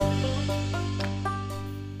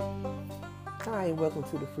Hi, and welcome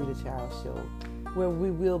to the Freida Child Show, where we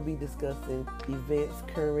will be discussing events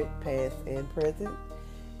current, past, and present.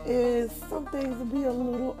 And some things will be a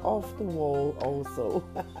little off the wall also.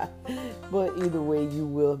 But either way, you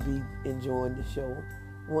will be enjoying the show.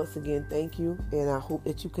 Once again, thank you, and I hope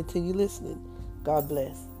that you continue listening. God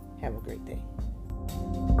bless. Have a great day.